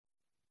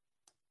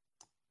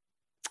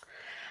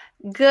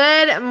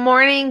Good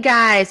morning,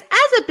 guys.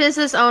 As a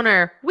business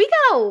owner, we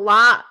go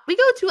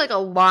to like a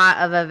lot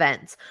of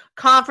events,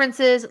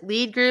 conferences,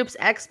 lead groups,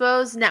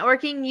 expos,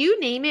 networking, you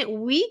name it.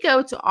 We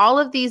go to all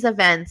of these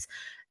events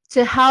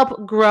to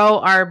help grow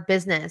our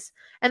business.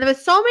 And with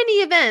so many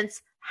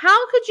events,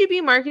 how could you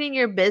be marketing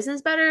your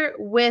business better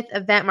with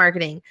event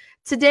marketing?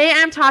 Today,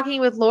 I'm talking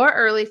with Laura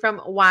Early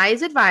from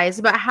Wise Advice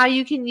about how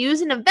you can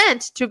use an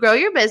event to grow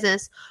your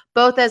business,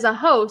 both as a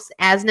host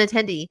as an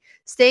attendee.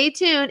 Stay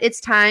tuned. It's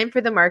time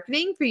for the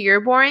Marketing for Your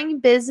Boring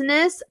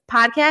Business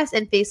podcast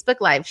and Facebook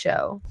Live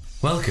show.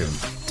 Welcome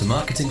to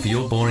Marketing for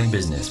Your Boring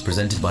Business,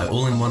 presented by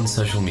All-in-One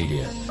Social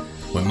Media,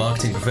 where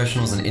marketing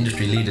professionals and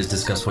industry leaders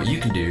discuss what you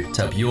can do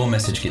to help your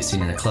message get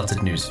seen in a cluttered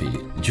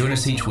newsfeed. Join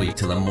us each week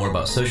to learn more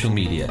about social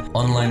media,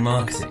 online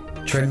marketing,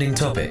 trending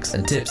topics,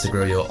 and tips to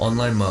grow your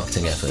online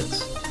marketing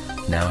efforts.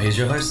 Now here's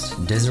your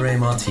host, Desiree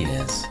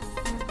Martinez.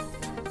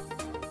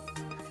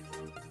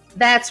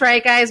 That's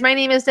right, guys. My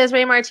name is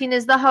Desiree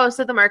Martinez, the host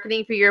of the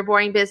Marketing for Your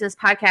Boring Business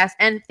podcast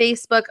and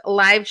Facebook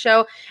Live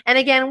show. And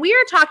again, we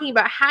are talking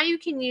about how you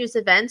can use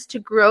events to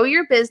grow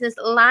your business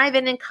live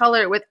and in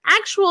color with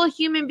actual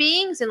human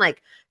beings and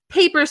like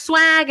paper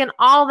swag and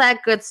all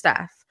that good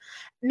stuff.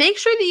 Make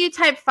sure that you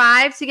type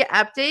 5 to get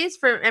updates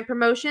and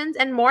promotions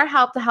and more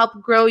help to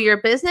help grow your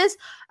business.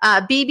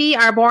 BB,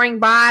 our boring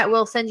bot,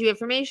 will send you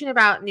information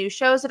about new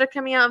shows that are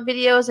coming out,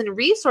 videos, and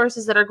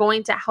resources that are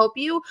going to help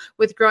you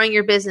with growing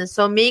your business.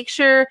 So make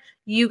sure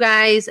you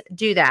guys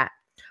do that.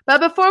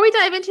 But before we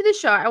dive into the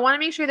show, I want to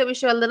make sure that we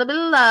show a little bit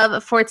of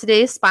love for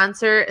today's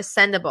sponsor,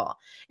 Sendable.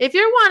 If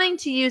you're wanting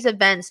to use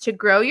events to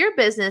grow your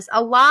business,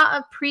 a lot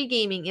of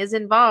pre-gaming is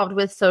involved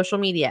with social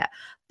media.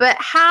 But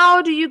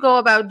how do you go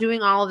about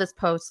doing all of this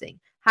posting?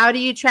 How do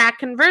you track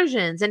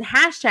conversions and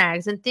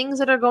hashtags and things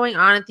that are going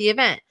on at the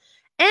event?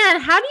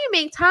 And how do you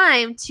make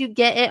time to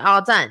get it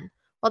all done?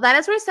 Well, that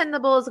is where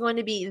Sendable is going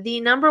to be the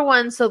number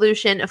one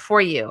solution for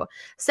you.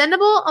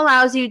 Sendable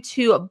allows you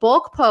to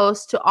bulk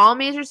post to all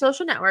major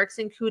social networks,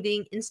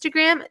 including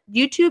Instagram,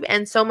 YouTube,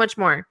 and so much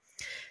more.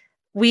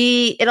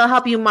 It'll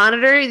help you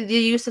monitor the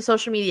use of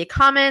social media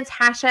comments,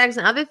 hashtags,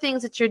 and other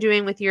things that you're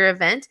doing with your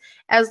event,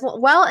 as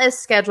well as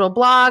schedule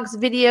blogs,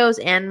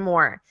 videos, and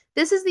more.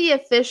 This is the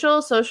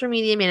official social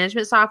media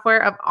management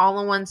software of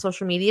All-in-One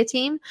Social Media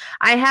Team.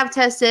 I have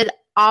tested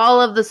all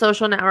of the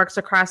social networks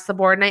across the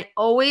board, and I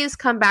always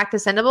come back to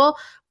Sendable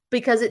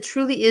because it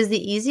truly is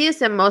the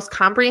easiest and most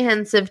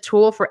comprehensive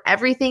tool for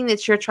everything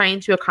that you're trying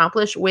to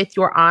accomplish with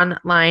your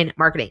online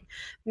marketing.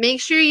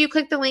 Make sure you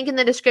click the link in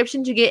the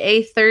description to get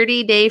a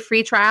 30-day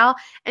free trial.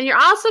 And you're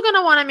also going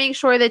to want to make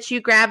sure that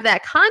you grab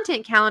that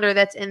content calendar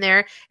that's in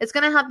there. It's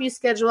going to help you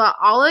schedule out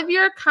all of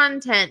your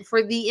content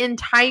for the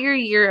entire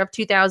year of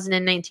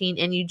 2019.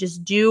 And you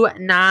just do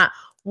not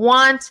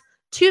want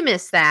to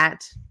miss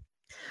that.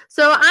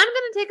 So I'm going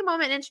to take a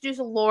moment and introduce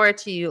Laura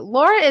to you.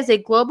 Laura is a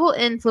global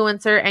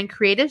influencer and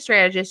creative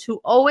strategist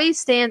who always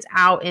stands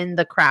out in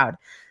the crowd.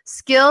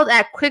 Skilled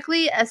at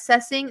quickly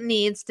assessing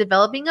needs,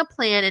 developing a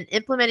plan, and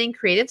implementing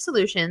creative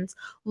solutions,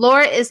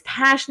 Laura is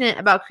passionate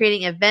about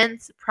creating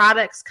events,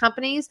 products,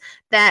 companies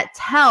that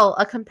tell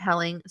a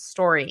compelling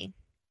story.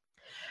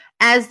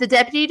 As the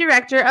Deputy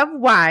Director of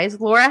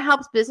Wise, Laura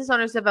helps business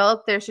owners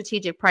develop their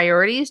strategic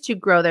priorities to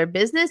grow their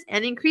business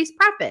and increase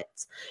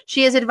profits.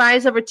 She has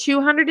advised over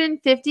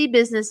 250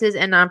 businesses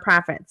and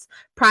nonprofits.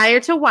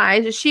 Prior to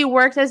Wise, she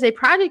worked as a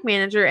project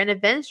manager and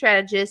event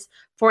strategist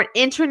for an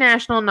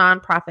international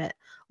nonprofit.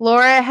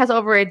 Laura has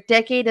over a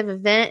decade of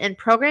event and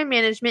program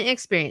management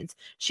experience.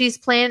 She's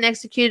planned and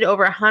executed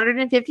over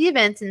 150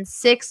 events in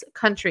 6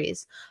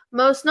 countries.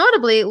 Most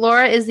notably,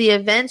 Laura is the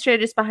event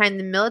strategist behind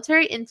the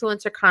Military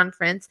Influencer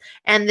Conference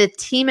and the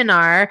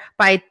Teaminar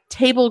by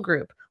Table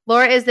Group.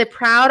 Laura is the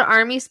proud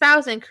Army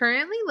spouse and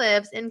currently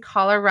lives in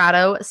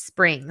Colorado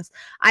Springs.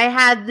 I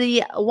had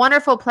the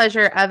wonderful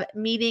pleasure of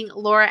meeting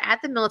Laura at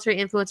the Military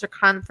Influencer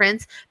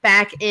Conference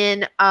back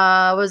in,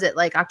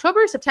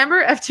 October,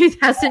 September of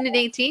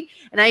 2018.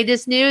 And I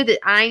just knew that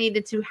I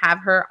needed to have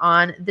her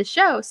on the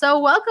show. So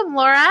welcome,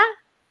 Laura.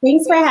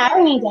 Thanks for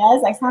having me,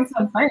 Des. I sound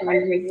so fun when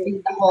you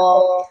read the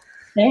whole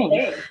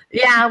thing.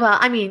 Yeah, well,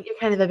 I mean, you're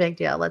kind of a big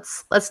deal.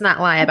 Let's not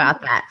lie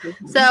about that.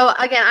 So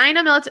again, I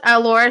know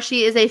Laura.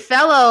 She is a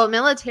fellow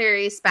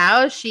military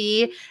spouse.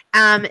 She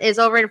is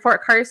over in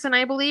Fort Carson,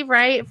 I believe,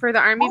 right, for the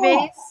Army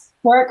base.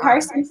 Fort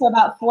Carson for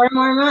about 4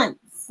 more months.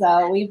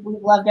 So we've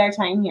loved our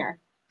time here.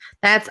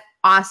 That's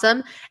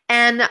awesome.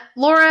 And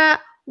Laura,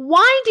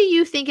 why do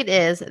you think it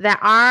is that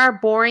our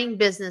boring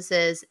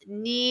businesses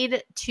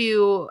need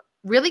to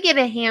really get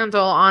a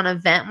handle on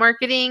event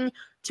marketing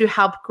to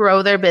help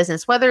grow their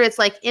business, whether it's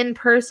like in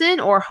person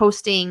or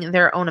hosting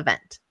their own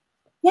event?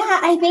 Yeah,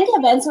 I think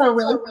events are a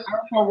really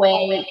powerful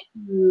way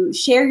to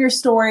share your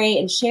story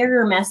and share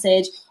your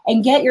message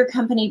and get your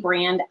company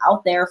brand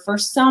out there for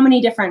so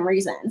many different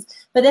reasons.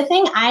 But the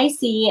thing I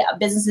see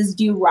businesses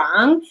do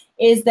wrong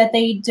is that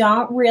they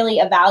don't really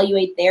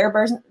evaluate their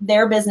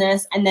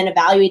business and then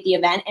evaluate the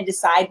event and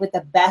decide what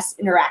the best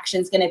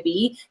interaction is going to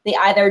be. They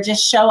either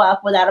just show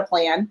up without a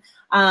plan,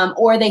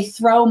 or they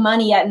throw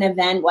money at an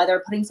event,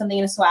 whether putting something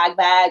in a swag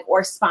bag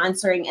or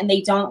sponsoring, and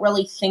they don't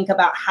really think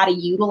about how to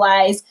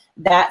utilize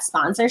that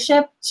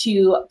sponsorship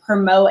to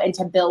promote and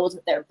to build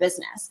their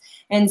business.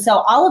 And so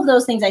all of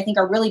those things I think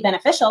are really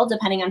beneficial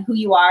depending on who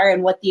you are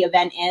and what the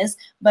event is.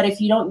 But if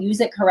you don't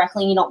use it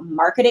correctly and you don't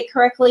market it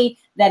correctly,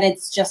 then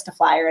it's just a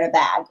flyer in a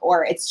bag,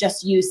 or it's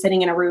just you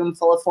sitting in a room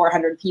full of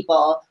 400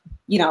 people,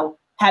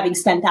 having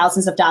spent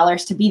thousands of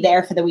dollars to be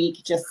there for the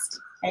week, just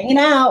hanging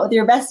out with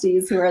your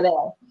besties who are there.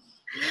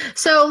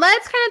 So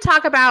let's kind of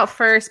talk about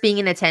first being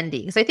an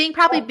attendee. So I think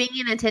probably being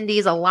an attendee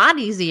is a lot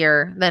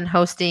easier than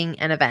hosting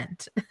an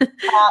event.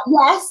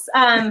 Yes.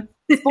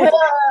 Spoiler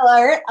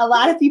alert, a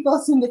lot of people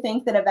seem to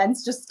think that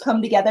events just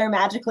come together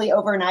magically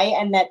overnight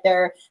and that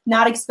they're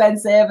not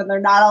expensive and they're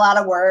not a lot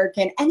of work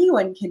and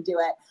anyone can do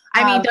it.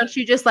 I mean, don't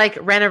you just like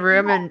rent a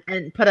room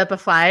and put up a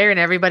flyer and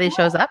everybody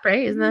shows up,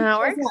 right? Isn't that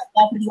how it works?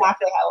 That's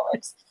exactly how it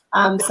works.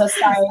 So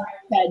sorry.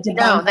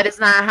 No, that is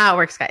not how it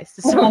works, guys.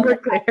 Just so we're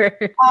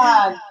clear.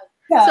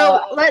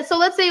 So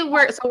let's say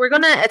we're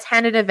going to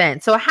attend an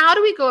event. So how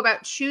do we go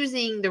about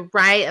choosing the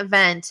right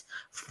event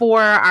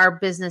for our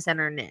business and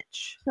our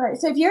niche? Sure.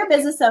 So if you're a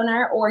business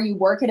owner or you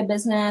work at a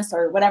business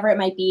or whatever it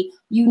might be,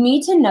 you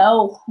need to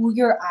know who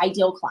your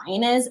ideal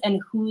client is and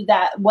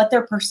what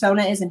their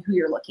persona is and who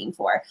you're looking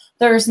for.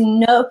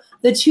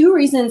 The two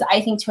reasons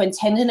I think to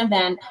attend an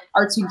event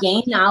are to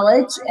gain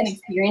knowledge and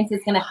experience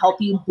is going to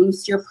help you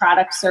boost your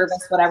product,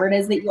 service, whatever it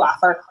is that you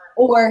offer,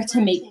 or to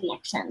make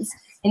connections.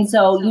 And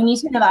so you need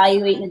to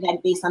evaluate an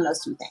event based on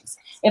those two things.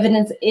 If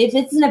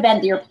it's an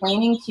event that you're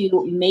planning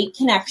to make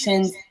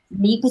connections,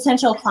 meet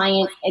potential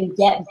clients, and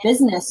get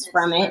business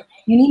from it,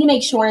 you need to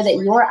make sure that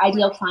your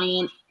ideal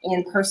client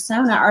and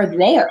persona are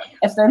there.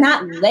 If they're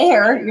not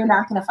there, you're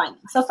not going to find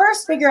them. So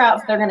first, figure out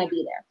if they're going to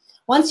be there.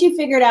 Once you've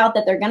figured out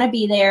that they're going to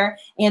be there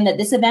and that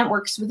this event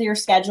works with your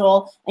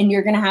schedule and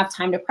you're going to have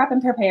time to prep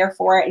and prepare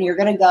for it and you're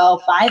going to go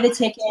buy the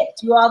ticket,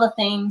 do all the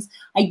things,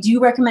 I do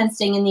recommend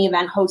staying in the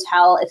event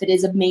hotel if it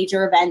is a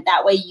major event.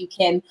 That way you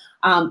can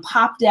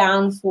pop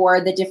down for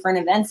the different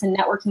events and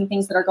networking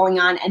things that are going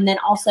on, and then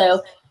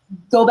also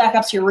go back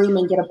up to your room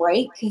and get a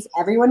break, because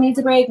everyone needs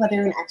a break, whether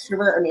you're an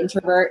extrovert or an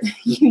introvert.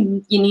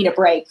 You need a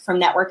break from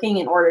networking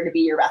in order to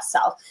be your best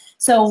self.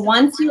 So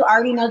once you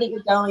already know that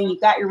you're going,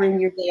 you've got your room,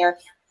 you're there,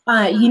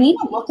 you need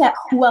to look at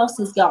who else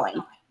is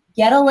going.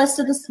 Get a list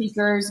of the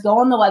speakers, go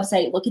on the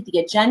website, look at the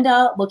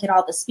agenda, look at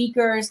all the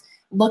speakers,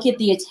 look at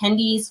the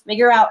attendees,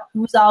 figure out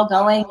who's all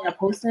going,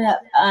 post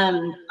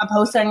a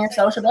post on your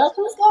social, be like,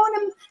 who's going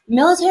to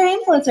Military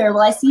Influencer?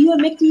 Will I see you at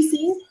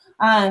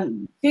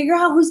MICDC? Figure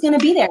out who's going to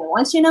be there.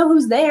 Once you know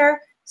who's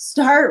there,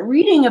 start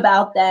reading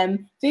about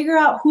them, figure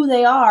out who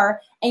they are,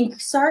 and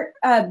start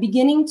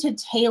beginning to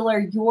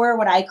tailor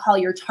what I call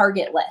your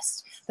target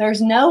list.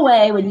 There's no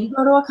way when you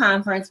go to a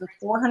conference with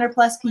 400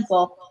 plus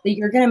people that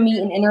you're going to meet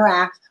and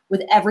interact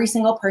with every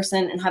single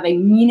person and have a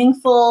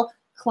meaningful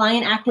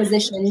client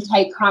acquisition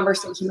type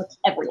conversation with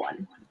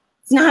everyone.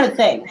 It's not a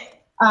thing.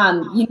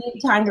 You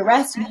need time to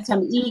rest, you need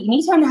time to eat, you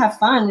need time to have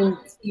fun and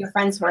see your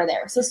friends who are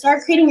there. So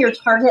start creating your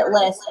target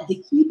list of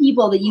the key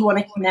people that you want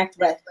to connect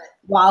with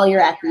while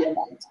you're at the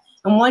event.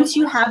 And once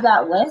you have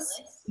that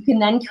list, you can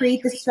then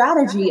create the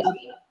strategy of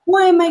who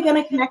am I going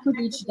to connect with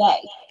each day?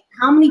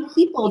 How many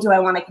people do I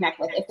want to connect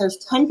with? If there's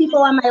 10 people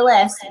on my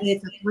list and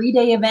it's a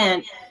 3-day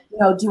event,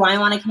 do I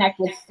want to connect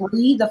with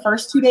 3 the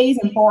first 2 days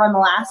and 4 on the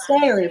last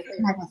day, or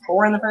connect with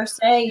 4 on the first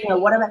day?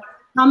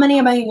 How many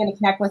am I going to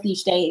connect with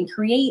each day, and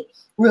create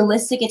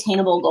realistic,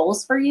 attainable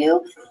goals for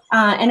you,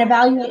 and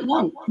evaluate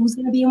who's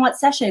going to be in what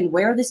session,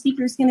 where are the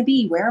speakers going to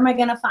be, where am I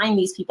going to find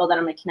these people that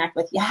I'm going to connect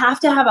with? You have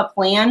to have a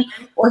plan,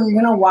 or you're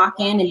going to walk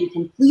in and be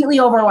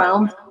completely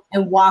overwhelmed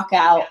and walk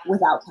out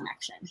without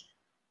connection.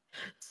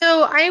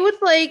 So I would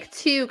like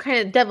to kind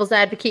of devil's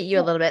advocate you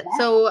a little bit.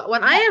 So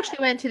when I actually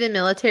went to the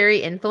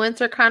Military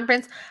Influencer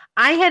Conference,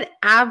 I had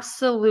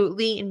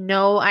absolutely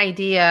no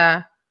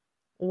idea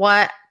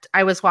what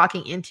I was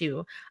walking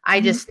into.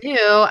 I just knew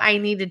I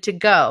needed to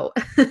go.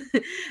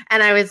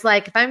 And I was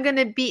like, if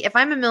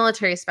I'm a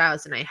military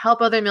spouse and I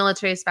help other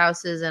military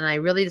spouses and I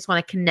really just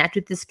want to connect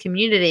with this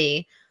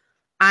community,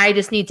 I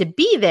just need to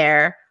be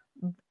there.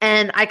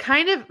 And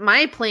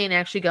my plan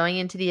actually going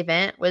into the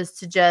event was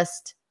to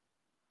just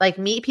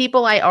meet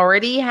people I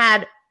already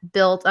had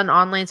built an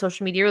online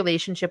social media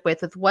relationship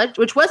with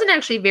which wasn't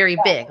actually very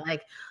big.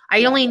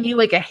 I only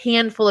knew a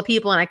handful of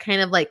people, and I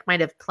kind of might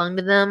have clung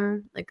to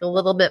them a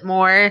little bit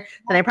more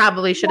than I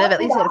probably should have, at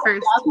least at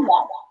first.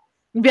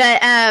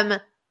 But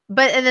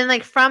and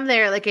then from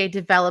there, I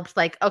developed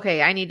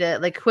okay, I need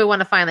to who I want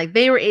to find.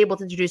 They were able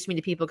to introduce me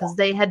to people because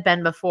they had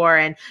been before,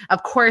 and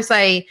of course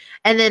we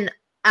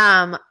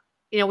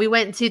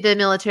went to the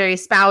military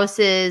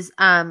spouses,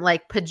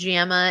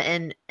 pajama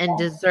and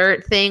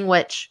dessert thing,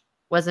 which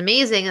was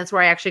amazing. That's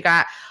where I actually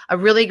got a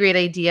really great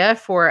idea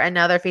for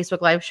another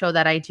Facebook Live show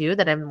that I do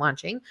that I'm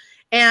launching.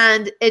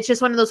 And it's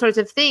just one of those sorts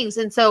of things.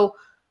 And so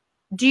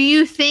do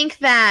you think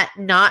that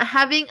not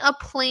having a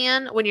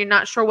plan when you're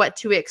not sure what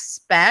to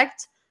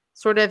expect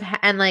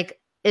and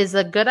is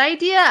a good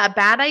idea, a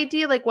bad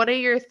idea? Like, what are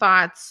your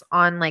thoughts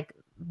on like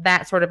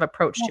that sort of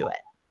approach to it?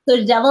 So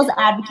to devil's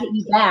advocate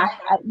you back,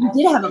 you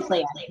did have a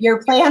plan.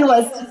 Your plan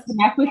was to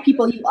connect with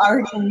people you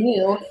already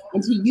knew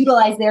and to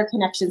utilize their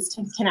connections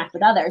to connect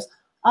with others.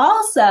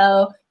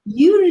 Also,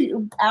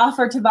 you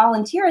offered to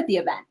volunteer at the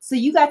event. So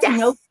you got to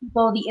know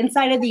people, the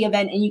inside of the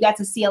event, and you got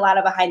to see a lot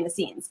of behind the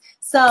scenes.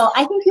 So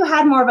I think you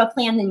had more of a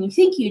plan than you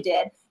think you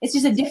did. It's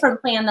just a different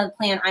plan than the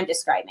plan I'm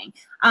describing.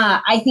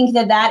 I think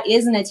that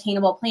is an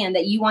attainable plan,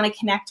 that you want to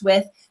connect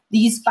with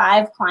these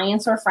 5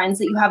 clients or friends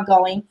that you have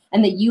going,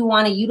 and that you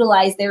want to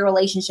utilize their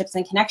relationships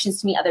and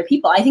connections to meet other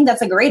people. I think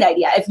that's a great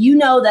idea. If you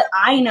know that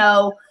I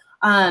know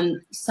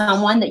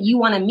someone that you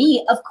want to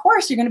meet, of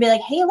course you're going to be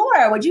like, hey,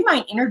 Laura, would you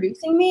mind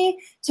introducing me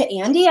to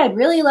Andy? I'd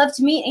really love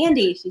to meet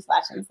Andy. She's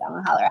watching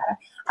Selma,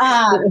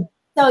 Colorado.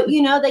 So,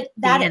 you know, like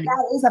that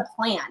is a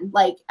plan.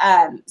 Like,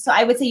 so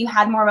I would say you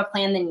had more of a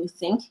plan than you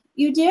think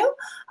you do,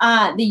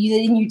 than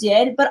you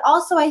did. But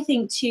also I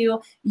think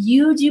too,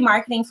 you do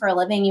marketing for a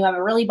living. You have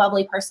a really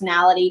bubbly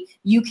personality.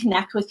 You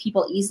connect with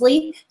people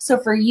easily. So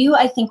for you,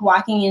 I think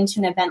walking into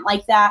an event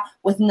like that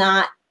with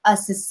not a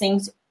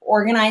succinct,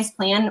 organized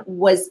plan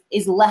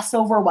is less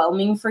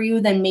overwhelming for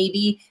you than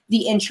maybe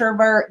the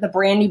introvert, the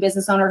brand new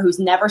business owner who's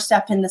never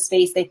stepped in the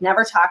space. They've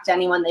never talked to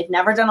anyone. They've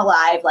never done a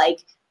live. Like,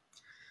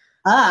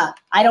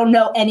 I don't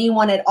know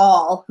anyone at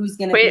all who's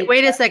going to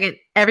wait a second.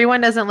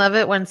 Everyone doesn't love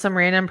it when some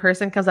random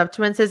person comes up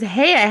to me and says,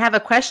 hey, I have a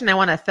question. I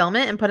want to film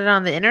it and put it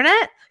on the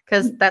internet.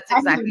 Because that's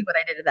exactly what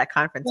I did at that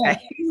conference. Yeah,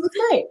 that's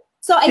great.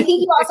 So I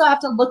think you also have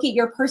to look at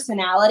your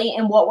personality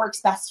and what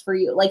works best for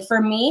you. Like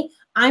for me,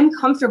 I'm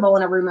comfortable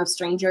in a room of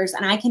strangers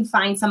and I can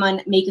find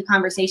someone, make a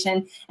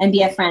conversation and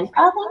be a friend.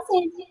 Oh,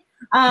 thanks,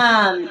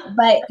 Andy.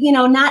 But you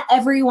know, not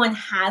everyone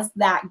has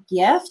that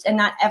gift and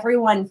not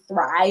everyone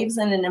thrives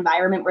in an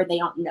environment where they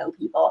don't know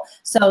people.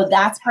 So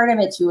that's part of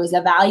it too, is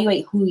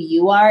evaluate who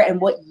you are and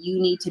what you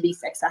need to be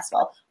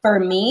successful. For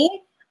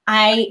me,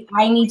 I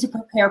need to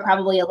prepare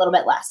probably a little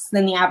bit less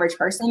than the average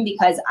person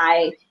because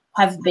I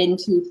have been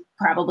to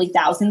probably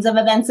thousands of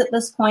events at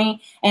this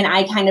point, and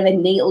I kind of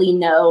innately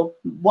know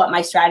what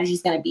my strategy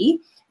is going to be.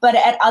 But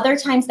at other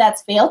times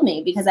that's failed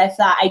me because I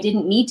thought I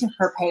didn't need to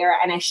prepare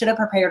and I should have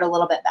prepared a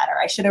little bit better.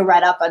 I should have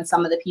read up on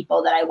some of the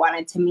people that I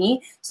wanted to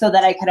meet so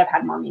that I could have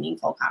had more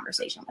meaningful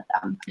conversation with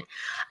them.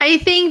 I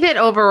think that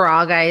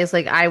overall, guys,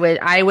 like I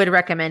would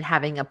recommend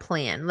having a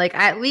plan. Like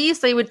at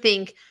least I would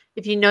think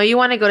if you know you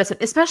want to go to some,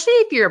 especially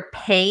if you're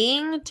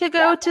paying to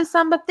go to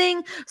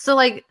something. So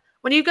like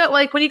when you go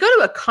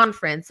to a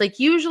conference, like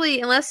usually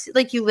unless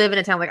like you live in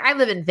a town, like I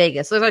live in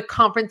Vegas, so there's like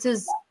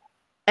conferences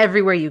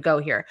everywhere you go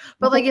here.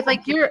 But like if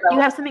like you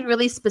have something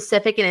really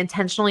specific and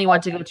intentional you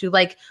want to go to,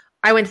 like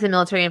I went to the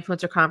Military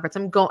Influencer Conference.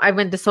 I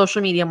went to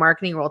Social Media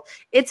Marketing World.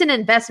 It's an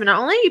investment. Not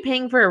only are you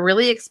paying for a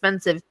really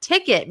expensive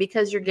ticket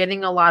because you're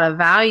getting a lot of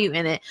value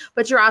in it,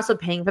 but you're also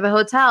paying for the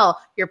hotel.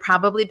 You're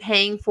probably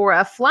paying for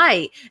a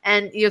flight.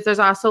 And there's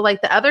also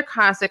like the other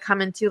costs that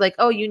come into like,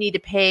 oh, you need to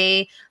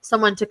pay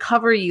someone to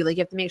cover you. Like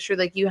you have to make sure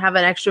like you have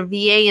an extra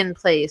VA in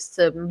place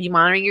to be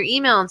monitoring your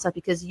email and stuff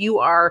because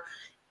you're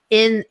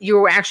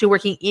actually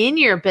working in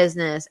your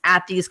business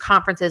at these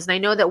conferences. And I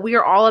know that we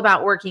are all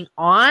about working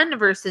on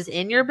versus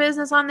in your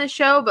business on this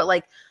show, but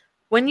like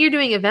when you're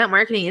doing event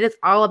marketing, it is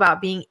all about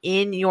being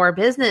in your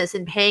business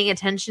and paying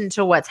attention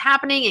to what's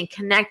happening and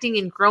connecting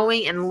and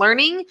growing and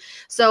learning.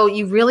 So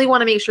you really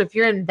want to make sure if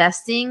you're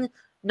investing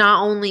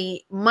not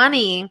only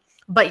money,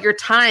 but your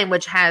time,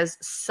 which has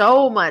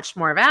so much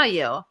more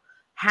value,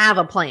 have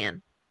a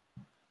plan.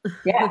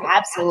 Yeah,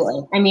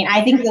 absolutely. I mean,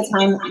 I think your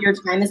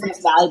time is the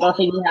most valuable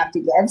thing you have to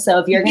give. So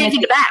if you're going to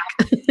take it back,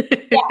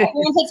 if you're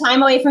going to take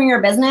time away from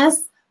your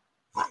business,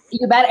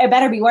 it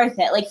better be worth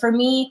it. Like for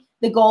me,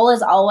 the goal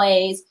is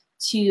always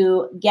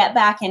to get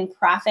back and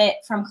profit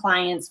from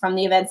clients from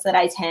the events that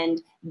I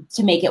attend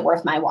to make it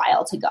worth my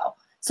while to go.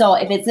 So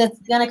if it's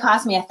going to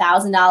cost me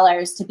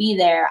 $1,000 to be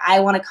there, I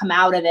want to come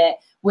out of it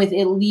with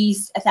at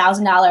least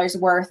 $1,000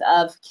 worth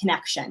of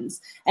connections.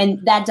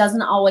 And that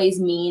doesn't always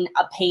mean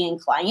a paying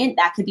client.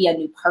 That could be a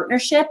new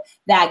partnership.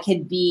 That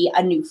could be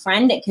a new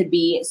friend. It could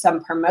be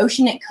some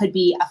promotion. It could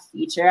be a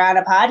feature on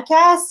a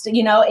podcast.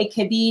 You know, it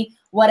could be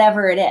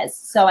whatever it is.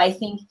 So I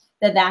think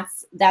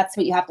that's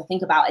what you have to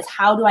think about is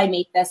how do I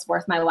make this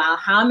worth my while?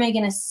 How am I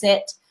going to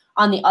sit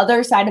on the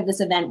other side of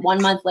this event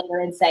 1 month later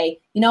and say,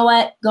 you know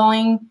what,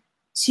 going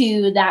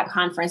to that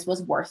conference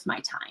was worth my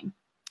time?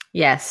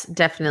 Yes,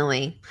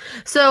 definitely.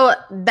 So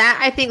that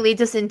I think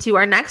leads us into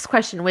our next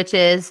question, which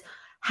is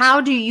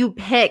how do you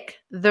pick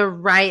the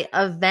right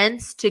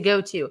events to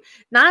go to?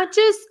 Not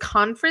just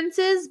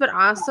conferences, but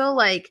also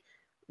like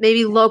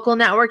maybe local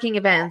networking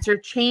events or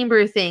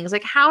chamber things.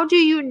 Like how do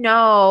you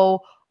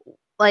know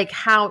like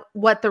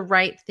what the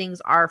right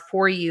things are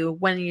for you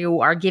when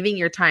you are giving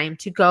your time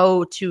to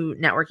go to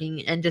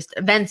networking and just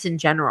events in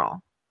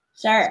general?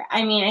 Sure.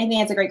 I mean, I think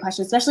that's a great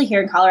question, especially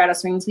here in Colorado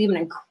Springs. We have an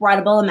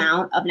incredible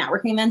amount of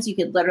networking events. You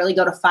could literally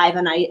go to 5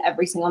 a night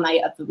every single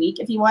night of the week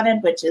if you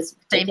wanted, which is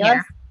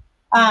ridiculous.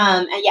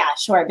 And yeah,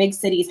 sure, big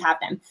cities have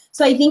them.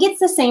 So I think it's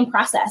the same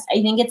process.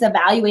 I think it's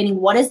evaluating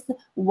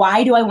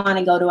why do I want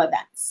to go to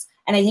events?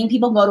 And I think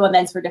people go to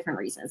events for different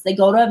reasons. They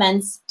go to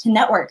events to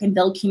network and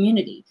build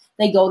community.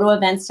 They go to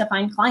events to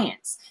find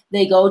clients.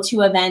 They go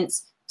to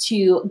events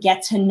to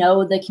get to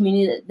know the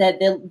community,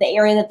 the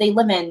area that they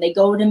live in. They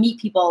go to meet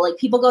people. Like,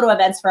 people go to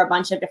events for a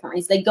bunch of different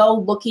reasons. They go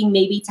looking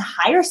maybe to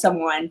hire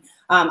someone.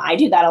 I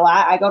do that a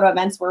lot. I go to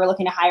events where we're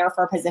looking to hire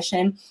for a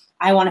position.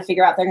 I want to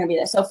figure out they're going to be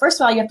there. So first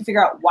of all, you have to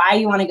figure out why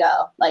you want to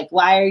go. Like,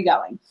 why are you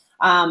going?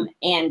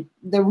 And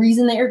the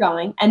reason that you're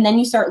going. And then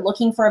you start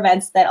looking for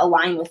events that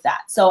align with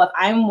that. So if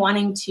I'm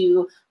wanting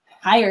to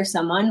hire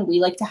someone, we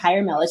like to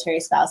hire military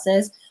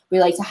spouses. We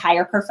like to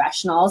hire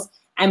professionals.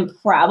 I'm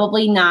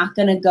probably not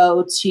going to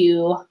go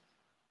to,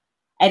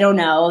 I don't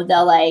know,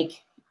 the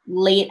like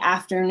late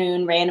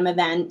afternoon random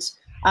event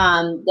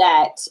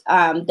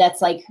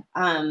that's like,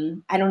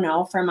 I don't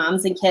know, for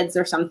moms and kids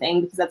or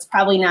something, because that's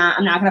probably not,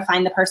 I'm not going to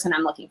find the person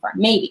I'm looking for.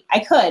 Maybe I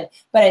could,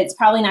 but it's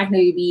probably not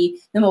going to be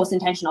the most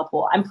intentional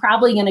pool. I'm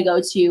probably going to go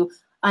to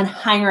on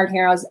Heinrich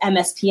Harrow's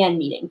MSPN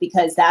meeting,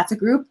 because that's a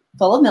group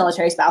full of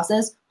military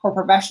spouses who are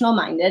professional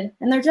minded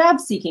and they're job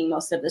seeking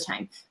most of the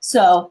time.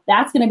 So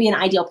that's going to be an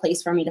ideal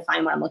place for me to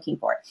find what I'm looking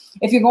for.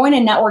 If you're going to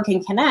network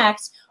and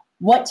connect,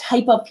 what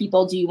type of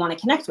people do you want to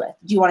connect with?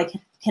 Do you want to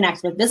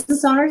connect with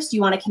business owners? Do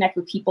you want to connect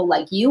with people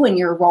like you in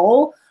your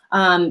role?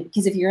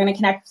 Because if you're going to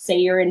connect, say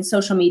you're in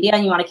social media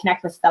and you want to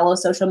connect with fellow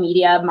social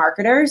media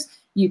marketers,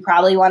 you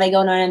probably want to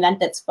go to an event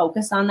that's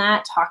focused on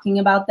that, talking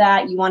about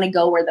that. You want to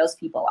go where those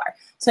people are.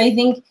 So I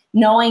think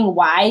knowing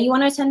why you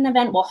want to attend an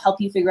event will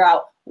help you figure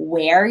out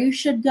where you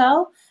should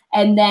go.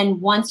 And then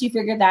once you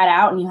figure that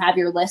out and you have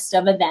your list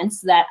of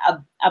events that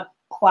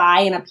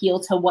apply and appeal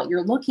to what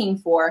you're looking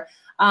for,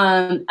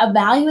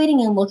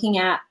 evaluating and looking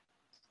at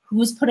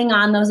who's putting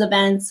on those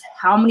events,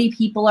 how many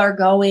people are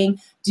going,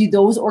 do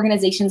those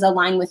organizations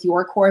align with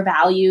your core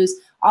values?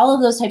 All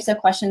of those types of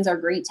questions are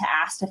great to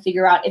ask to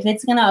figure out if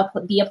it's going to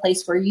be a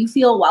place where you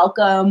feel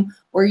welcome,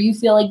 where you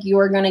feel like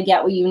you're going to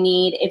get what you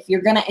need, if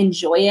you're going to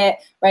enjoy it,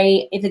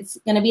 right? If it's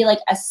going to be like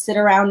a sit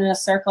around in a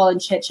circle and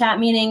chit chat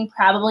meeting,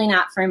 probably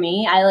not for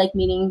me. I like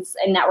meetings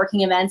and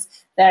networking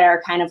events that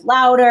are kind of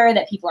louder,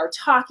 that people are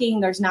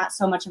talking. There's not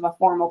so much of a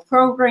formal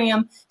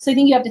program. So I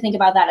think you have to think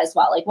about that as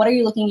well. Like, what are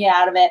you looking to get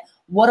out of it?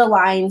 What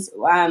aligns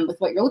with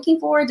what you're looking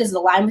for? Does it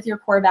align with your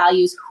core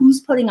values? Who's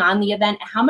putting on the event? How